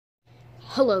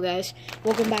Hello guys,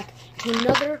 welcome back to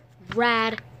another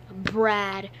bad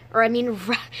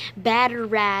or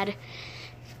rad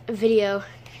video,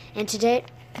 and today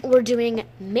we're doing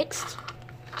mixed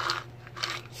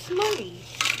Smarties.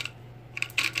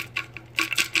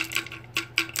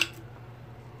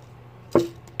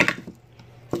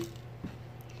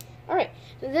 Alright,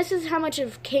 this is how much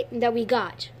of that we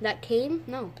got. That came?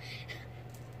 No.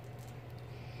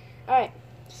 Alright,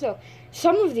 so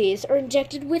some of these are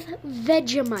injected with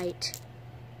Vegemite.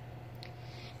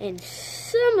 And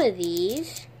some of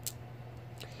these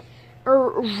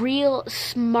are real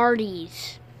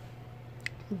Smarties.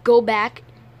 Go back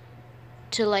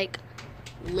to like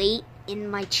late in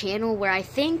my channel where I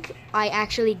think I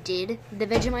actually did the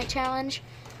Vegemite challenge.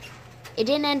 It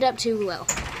didn't end up too well.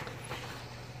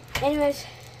 Anyways,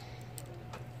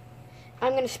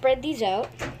 I'm going to spread these out.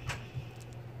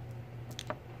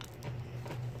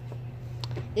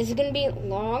 This is going to be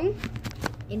long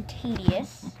and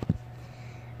tedious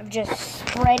of just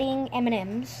spreading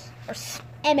M&Ms. Or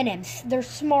M&Ms. They're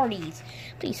Smarties.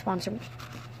 Please sponsor me.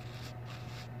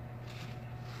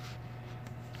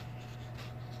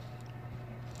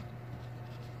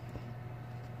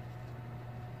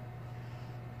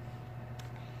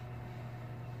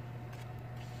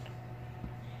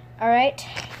 Alright.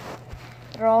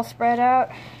 They're all spread out.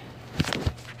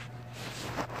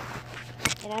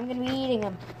 And I'm going to be eating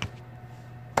them.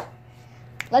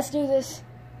 Let's do this.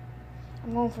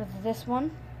 I'm going for this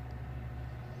one.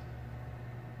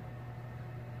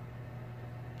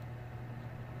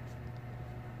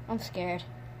 I'm scared.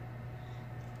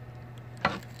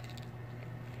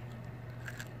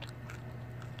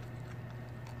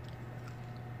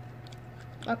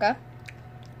 Okay.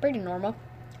 Pretty normal.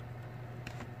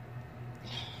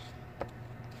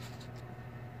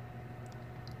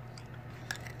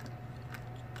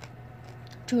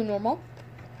 Too normal.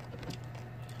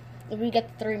 If we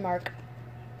get the 3 mark.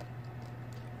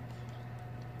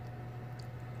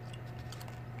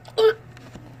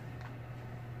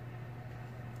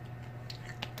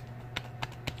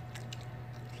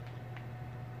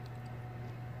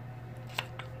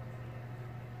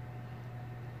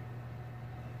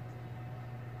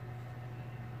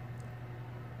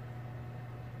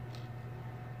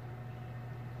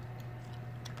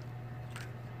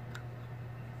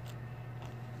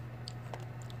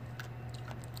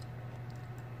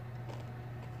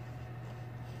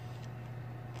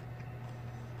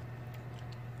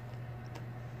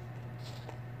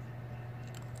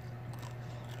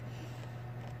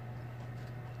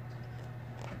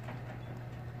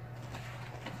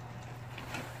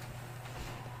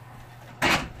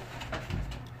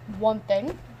 One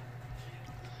thing,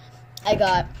 I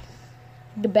got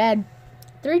the bad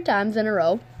 3 times in a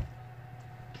row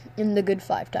and the good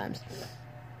 5 times.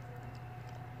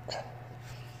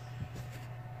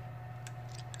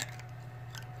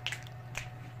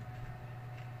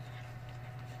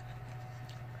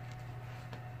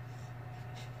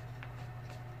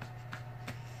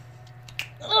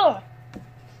 Ugh.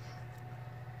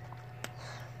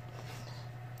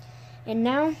 And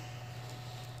now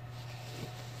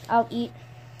I'll eat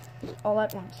all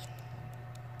at once.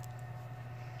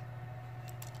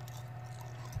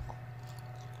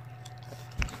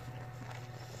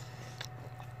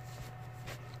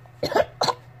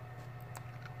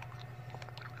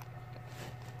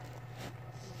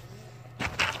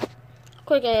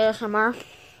 Quick ASMR.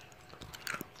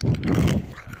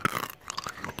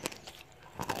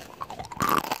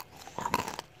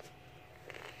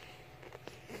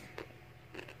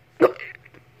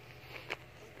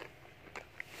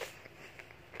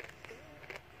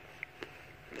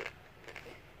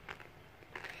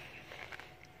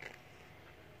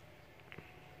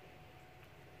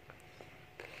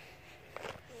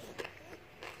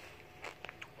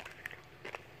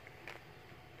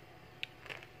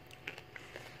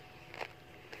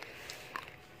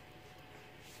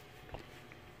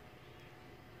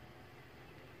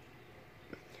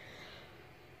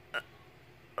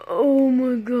 Oh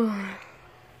my god.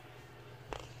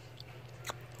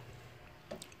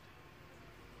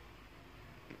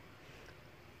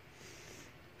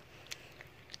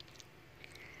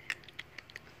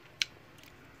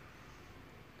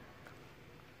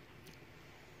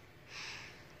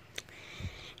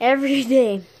 Every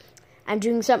day, I'm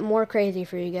doing something more crazy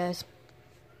for you guys.